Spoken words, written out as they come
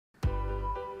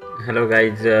Hello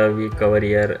guys, we cover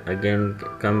here again.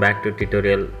 Come back to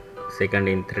tutorial second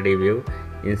in 3D view,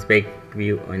 inspect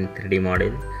view on 3D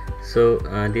model. So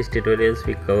these tutorials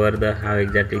we cover the how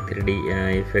exactly 3D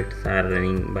effects are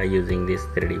running by using this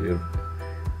 3D view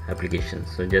application.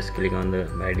 So just click on the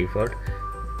by default.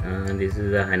 This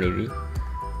is a honeybee.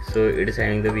 So it is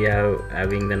having the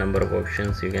having the number of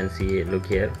options. You can see, look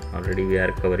here, already we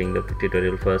are covering the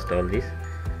tutorial first all this.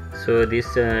 So these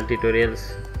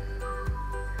tutorials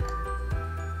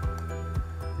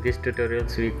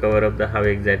we cover up the how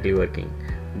exactly working.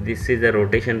 This is a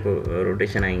rotation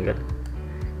angle.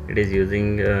 It is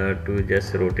using to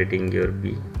just rotating your bee.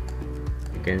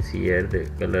 You can see here the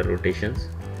color rotations.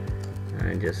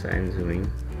 Just I am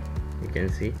zooming. You can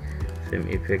see some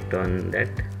effect on that.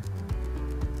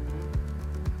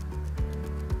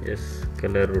 Yes,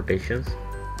 color rotations.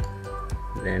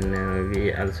 Then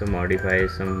we also modify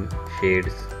some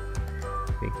shades.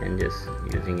 We can just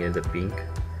using here the pink.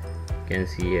 You can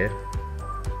see here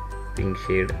pink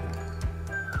shade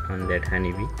on that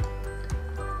honeybee.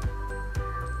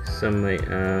 Some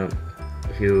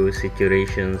hue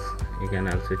saturations. You can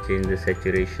also change the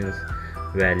saturations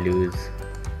values,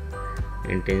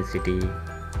 intensity.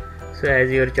 So as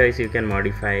your choice, you can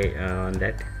modify on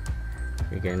that.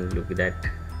 You can look that.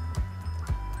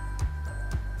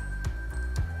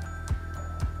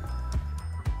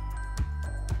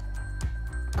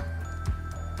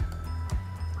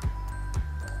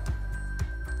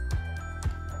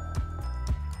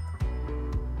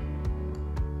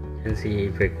 And see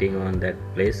affecting on that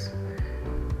place.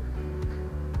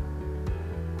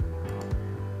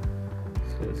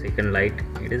 So second light,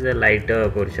 it is a lighter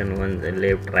portion, one the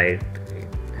left right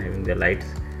having the lights.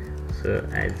 So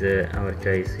as our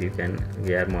choice,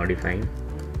 we are modifying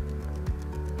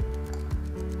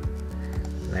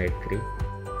light 3.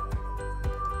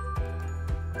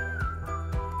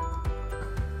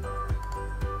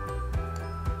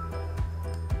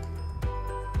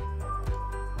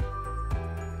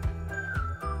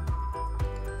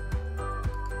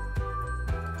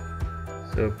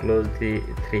 So close the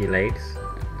 3 lights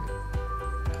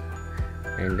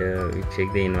and we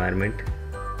check the environment.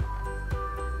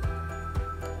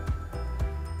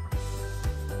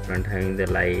 Front having the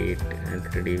light and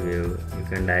 3D view. You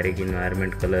can direct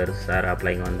environment colors are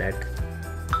applying on that.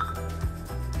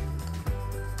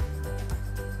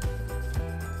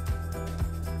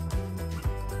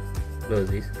 Close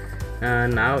this.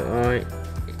 Now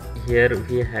here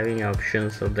we are having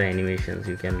options of the animations.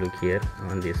 You can look here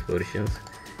on these portions.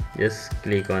 Just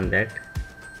click on that.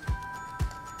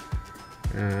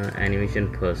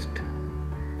 Animation first.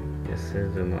 Just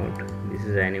zoom out. This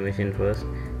is animation first.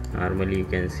 Normally you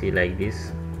can see like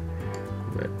this,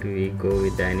 but we go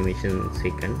with the animation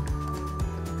second.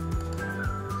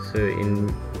 So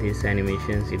in these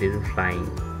animations it is flying.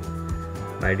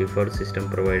 By default system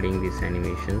providing these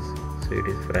animations, so it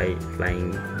is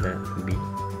flying the bee,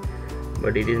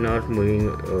 but it is not moving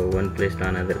one place to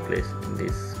another place.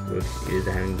 This is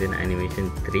having the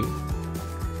animation 3,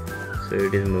 so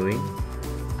it is moving.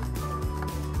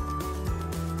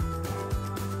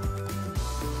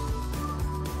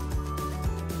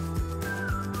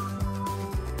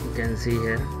 You can see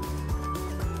here.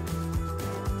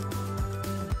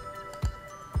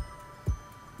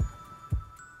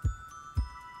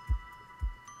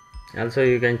 Also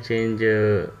you can change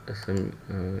some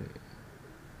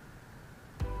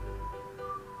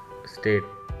state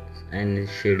and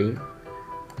shading.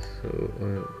 So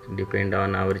depend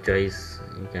on our choice.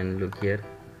 You can look here.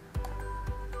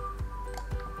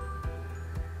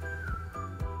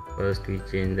 First we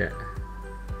change the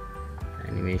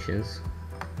animations.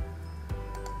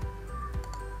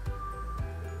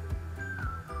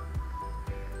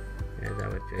 As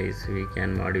our choice, we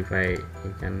can modify.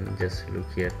 You can just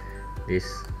look here, this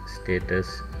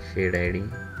status shade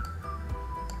hiding.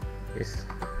 Yes,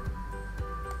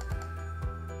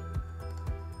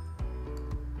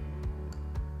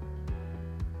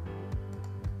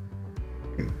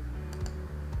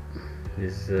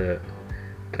 this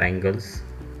triangles,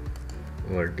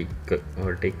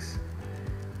 vertex,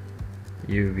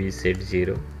 UV set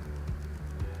 0.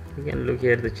 You can look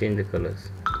here to change the colors.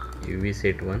 UV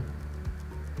set 1,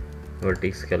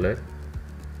 vertex color,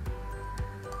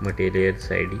 materials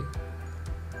ID,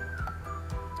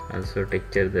 also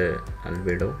texture the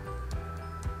albedo.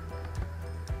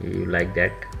 You like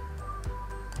that,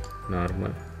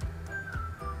 normal,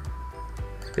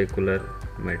 specular,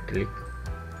 metallic,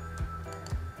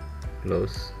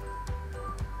 close,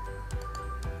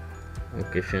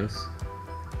 occasions,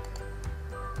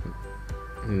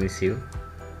 emissive,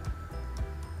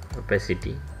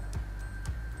 opacity,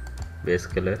 base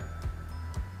color,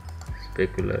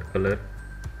 specular color,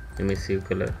 emissive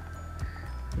color,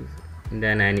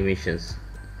 then animations.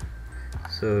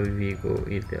 So we go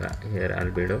with here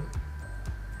albedo,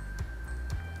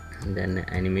 then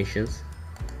animations.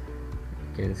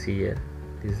 You can see here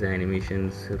this is the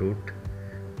animations route,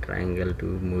 triangle to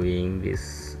moving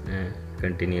this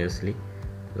continuously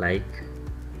like.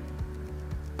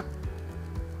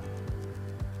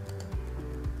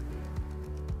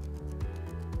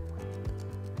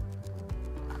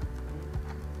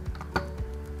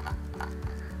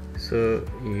 So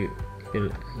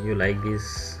you like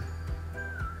this.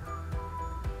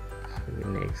 So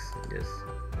next, just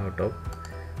out of,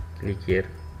 click here.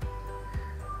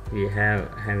 We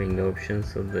having the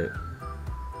options of the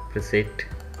preset.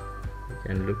 You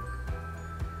can look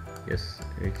just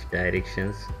which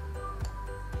directions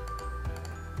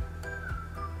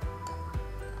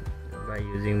by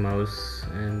using mouse,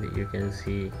 and you can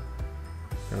see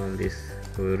all these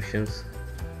versions.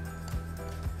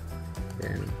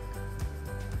 Then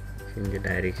change the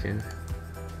direction.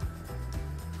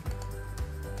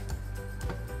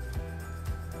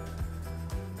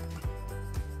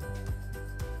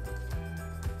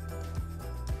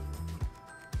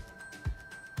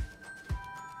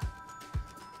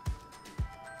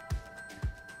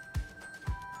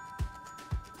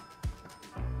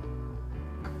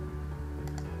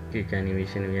 Quick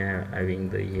animation, we are having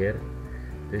the here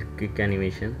this quick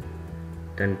animation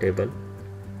turntable,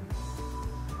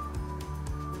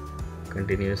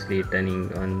 continuously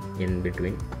turning on in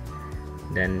between.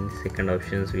 Then second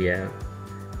options we have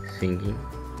swinging.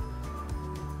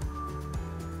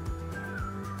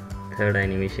 Third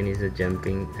animation is a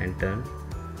jumping and turn.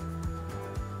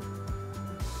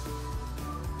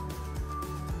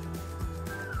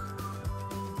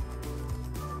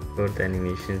 Fourth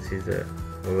animations is a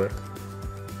over.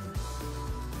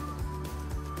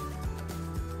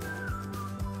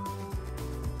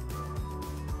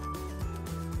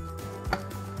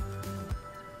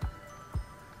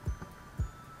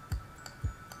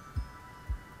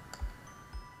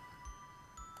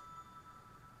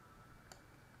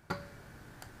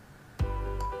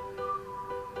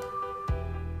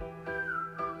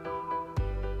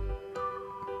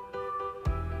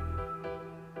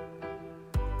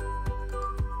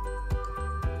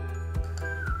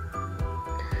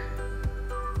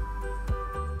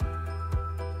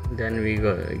 Then we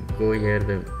go here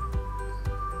the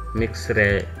mixed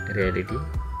reality.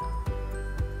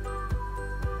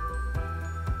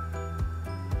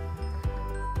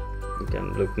 You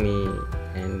can look me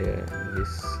and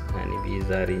this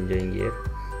honeybees are enjoying here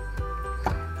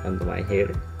on my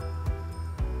head.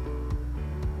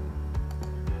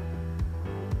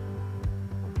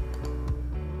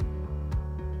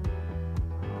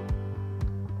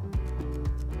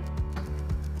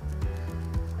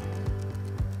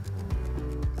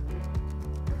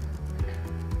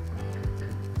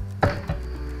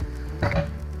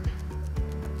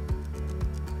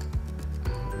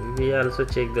 We also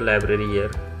check the library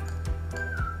here.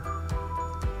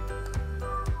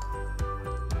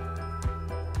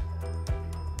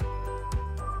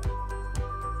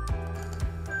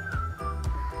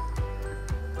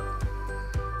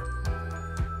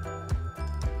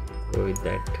 Go with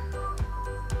that.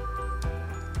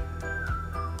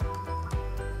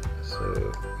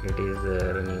 So it is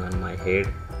running on my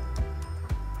head,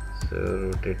 so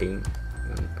rotating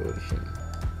one position.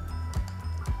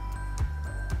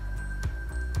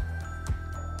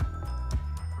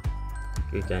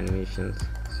 Quick animations,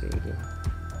 swinging.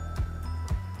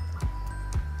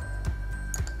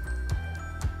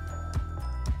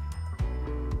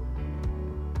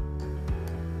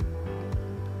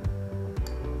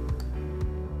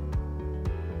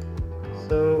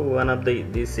 So one of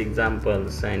these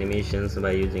examples animations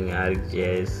by using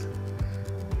ArcGIS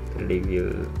 3D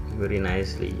view, very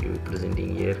nicely you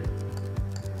presenting here.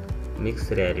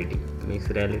 Mixed reality. Mixed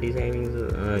reality is having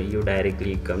you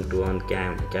directly come to on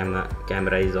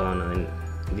camera is on and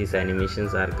these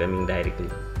animations are coming directly.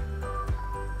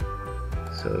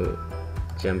 So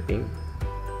jumping,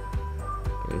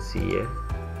 you can see here,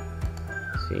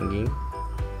 swinging,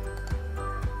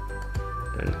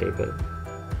 turntable.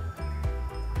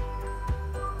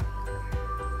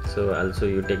 So also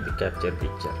you take the capture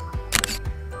picture.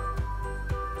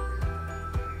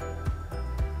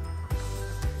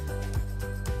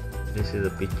 This is the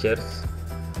pictures,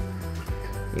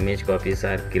 image copies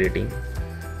are creating.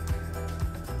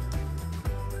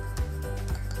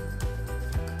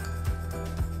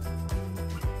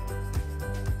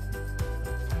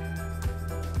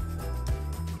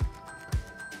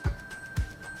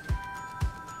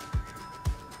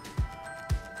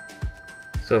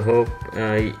 So hope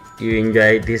you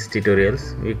enjoy these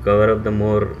tutorials. We cover up the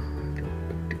more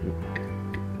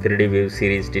 3D view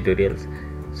series tutorials.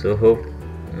 So hope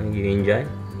you enjoy.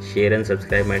 Share and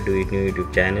subscribe my new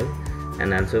YouTube channel,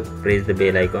 and also press the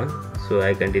bell icon so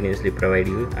I continuously provide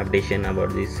you updation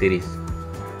about this series.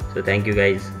 So thank you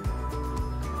guys.